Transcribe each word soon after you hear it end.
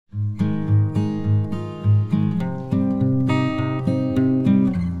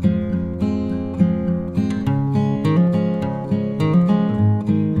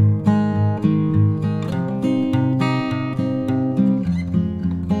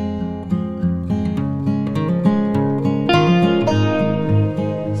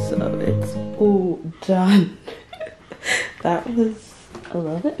done. That was a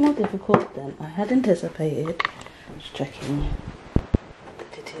little bit more difficult than I had anticipated. Just checking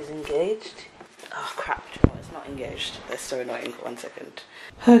that it is engaged. Oh crap, no, it's not engaged. That's so annoying. 1 second.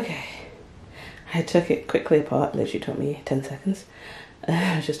 Okay, I took it quickly apart. Literally took me 10 seconds.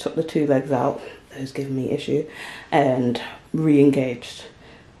 I just took the 2 legs out. Those giving me issue, and re-engaged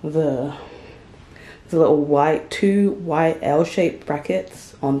the little two white L-shaped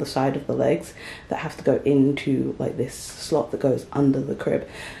brackets on the side of the legs that have to go into like this slot that goes under the crib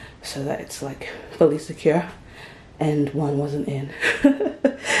so that it's like fully secure, and one wasn't in.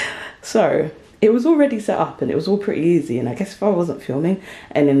 So it was already set up and it was all pretty easy, and I guess if I wasn't filming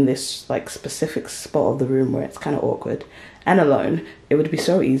and in this like specific spot of the room where it's kind of awkward and alone, it would be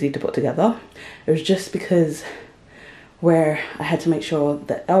so easy to put together. It was just because where I had to make sure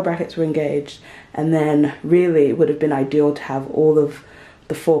that L brackets were engaged, and then really it would have been ideal to have all of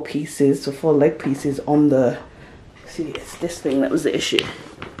the 4 pieces, the 4 leg pieces on the, see, it's this thing that was the issue.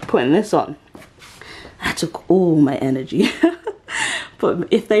 Putting this on, that took all my energy. But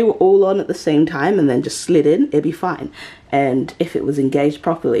if they were all on at the same time and then just slid in, it'd be fine. And if it was engaged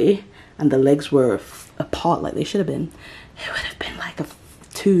properly and the legs were apart like they should have been, it would have been like a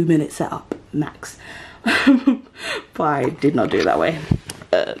 2-minute setup max. But I did not do it that way,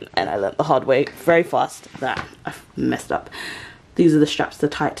 and I learned the hard way very fast that I messed up. These are the straps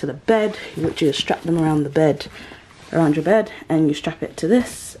that tie it to the bed, which you strap them around the bed, around your bed, and you strap it to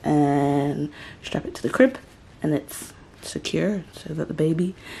this and strap it to the crib, and it's secure so that the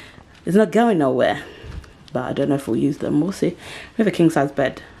baby is not going nowhere. But I don't know if we'll use them, we'll see. We have a king size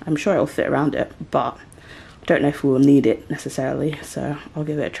bed, I'm sure it'll fit around it, but I don't know if we'll need it necessarily, so I'll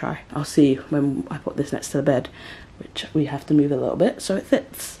give it a try. I'll see when I put this next to the bed, which we have to move a little bit so it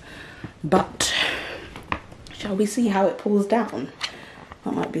fits. But shall we see how it pulls down?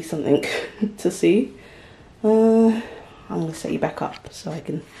 That might be something to see. I'm gonna set you back up so I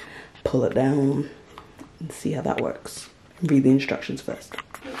can pull it down and see how that works. Read the instructions first.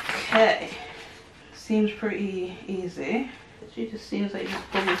 Okay, seems pretty easy. It just seems like you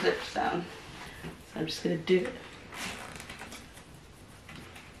just pull the zips down. So I'm just gonna do it.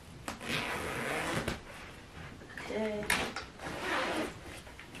 Okay.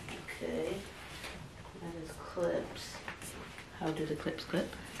 Okay. And there's clips. How do the clips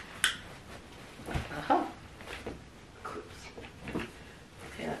clip? Aha. Clips.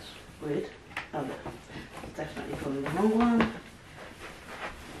 Okay, that's weird. Oh, no. Definitely pulling the wrong one.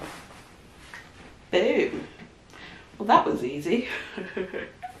 Boom. Well, that was easy.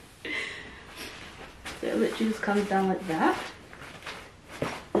 So it literally just comes down like that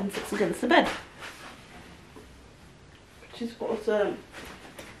and sits against the bed, which is awesome.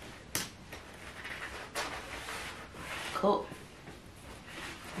 Cool.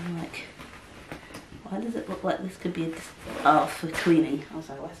 I'm like, why does it look like this could be oh, for cleaning? I was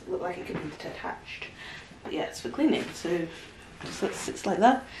like, why does it look like it could be detached? But yeah, it's for cleaning, so just it sits like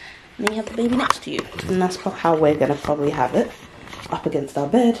that, and then you have the baby next to you. And that's how we're gonna probably have it, up against our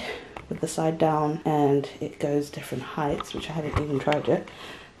bed with the side down, and it goes different heights, which I haven't even tried yet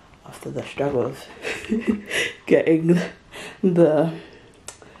after the struggle of getting the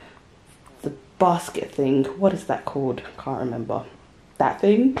basket thing, what is that called? Can't remember. That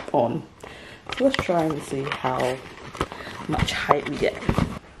thing on. So let's try and see how much height we get.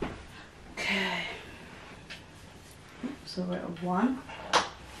 Okay. So we're at 1.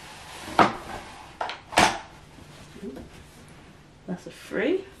 That's a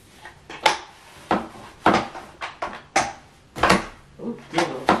 3. Oh,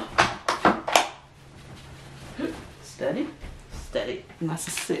 steady, steady. And that's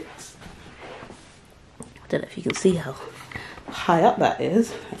a 6. I don't know if you can see how high up that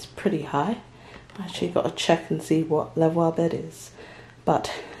is. That's pretty high. Actually got to check and see what level our bed is.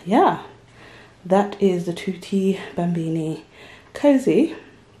 But yeah, that is the Tutti Bambini Cozee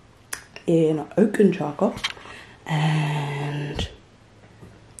in oak and charcoal, and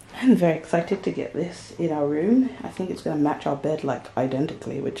I'm very excited to get this in our room. I think it's going to match our bed like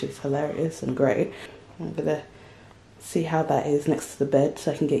identically, which is hilarious and great. I'm going to see how that is next to the bed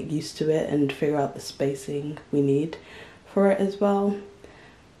so I can get used to it and figure out the spacing we need for it as well,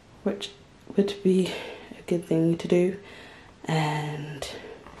 which would be a good thing to do. And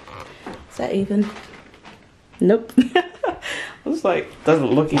is that even? Nope. I was like,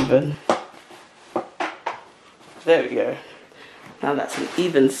 doesn't look even. There we go. Now that's an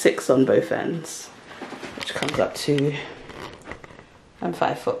even 6 on both ends, which comes up to, I'm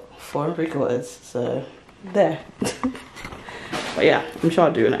 5'4" 3/4", so there. But yeah, I'm sure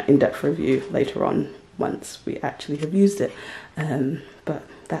I'll do an in-depth review later on once we actually have used it. But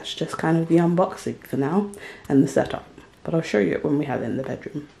that's just kind of the unboxing for now and the setup. But I'll show you it when we have it in the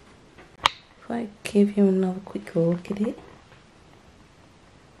bedroom. If I give you another quick look at it.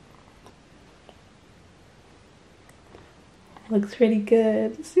 Looks pretty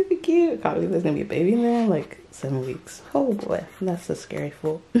good. Super cute. I can't believe there's gonna be a baby in there, like 7 weeks. Oh boy, that's a scary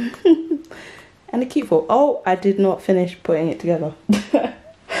thought. And a cute thought. Oh, I did not finish putting it together.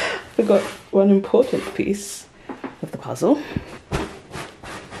 Forgot one important piece of the puzzle.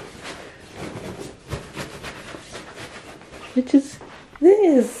 Which is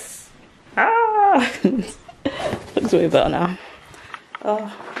this. Ah! Looks way better now.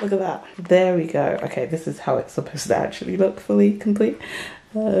 Oh, look at that. There we go. Okay, this is how it's supposed to actually look, fully complete.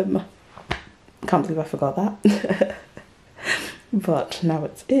 Can't believe I forgot that. But now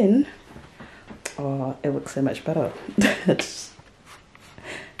it's in. Oh, it looks so much better.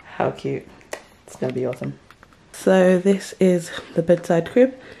 How cute. It's gonna be awesome. So this is the bedside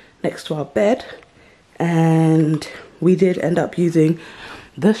crib next to our bed. And we did end up using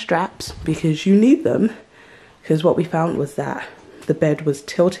the straps because you need them. Because what we found was that the bed was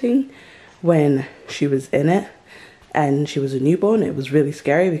tilting when she was in it and she was a newborn. It was really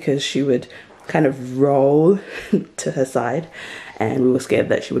scary because she would kind of roll to her side and we were scared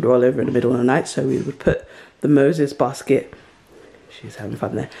that she would roll over in the middle of the night, so we would put the Moses basket, she's having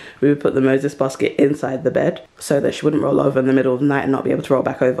fun there, we would put the Moses basket inside the bed so that she wouldn't roll over in the middle of the night and not be able to roll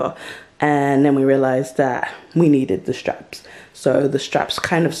back over. And then we realized that we needed the straps. So the straps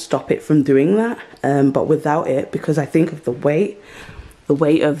kind of stop it from doing that. But without it, because I think of the weight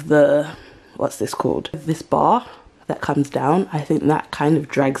of the, what's this called? This bar that comes down, I think that kind of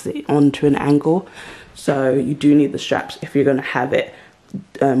drags it onto an angle. So you do need the straps if you're gonna have it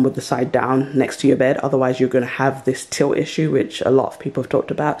with the side down next to your bed. Otherwise you're going to have this tilt issue, which a lot of people have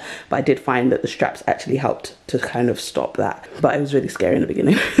talked about, but I did find that the straps actually helped to kind of stop that. But it was really scary in the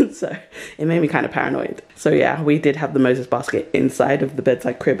beginning. So it made me kind of paranoid. So yeah, we did have the Moses basket inside of the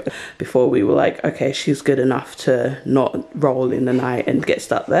bedside crib before we were like, okay, she's good enough to not roll in the night and get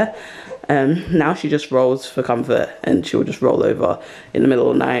stuck there. Now she just rolls for comfort and she'll just roll over in the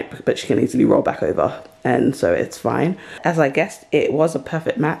middle of the night, but she can easily roll back over, and so it's fine. As I guessed, it was a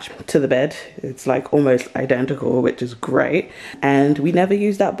perfect match to the bed. It's like almost identical, which is great. And we never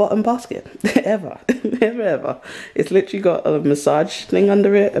used that bottom basket ever. ever. It's literally got a massage thing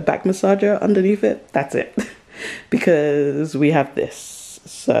under it, a back massager underneath it. That's it. Because we have this.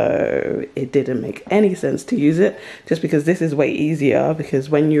 So it didn't make any sense to use it, just because this is way easier, because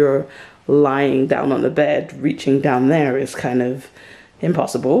when you're lying down on the bed, reaching down there is kind of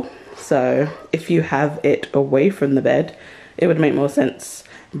impossible. So if you have it away from the bed, it would make more sense.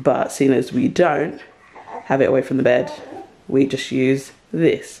 But seeing as we don't have it away from the bed, we just use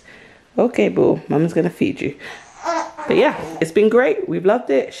this. Okay, boo, mama's gonna feed you. But yeah, it's been great. We've loved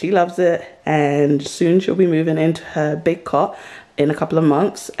it. She loves it. And soon she'll be moving into her big cot in a couple of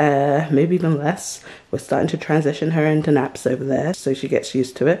months, maybe even less. We're starting to transition her into naps over there, so she gets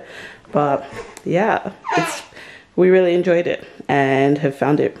used to it. But yeah, we really enjoyed it and have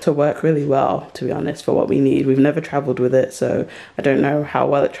found it to work really well, to be honest, for what we need. We've never traveled with it, so I don't know how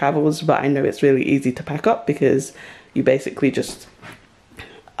well it travels, but I know it's really easy to pack up because you basically just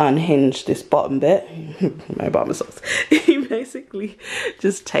unhinge this bottom bit. My bottom socks. You basically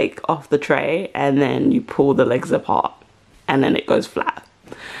just take off the tray and then you pull the legs apart and then it goes flat.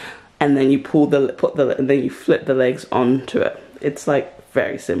 And then you then you flip the legs onto it. It's like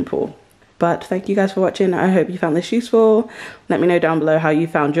very simple. But thank you guys for watching. I hope you found this useful. Let me know down below how you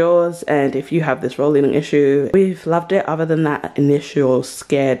found yours and if you have this rolling issue. We've loved it, other than that initial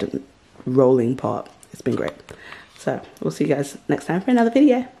scared rolling part. It's been great. So we'll see you guys next time for another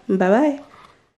video. Bye bye.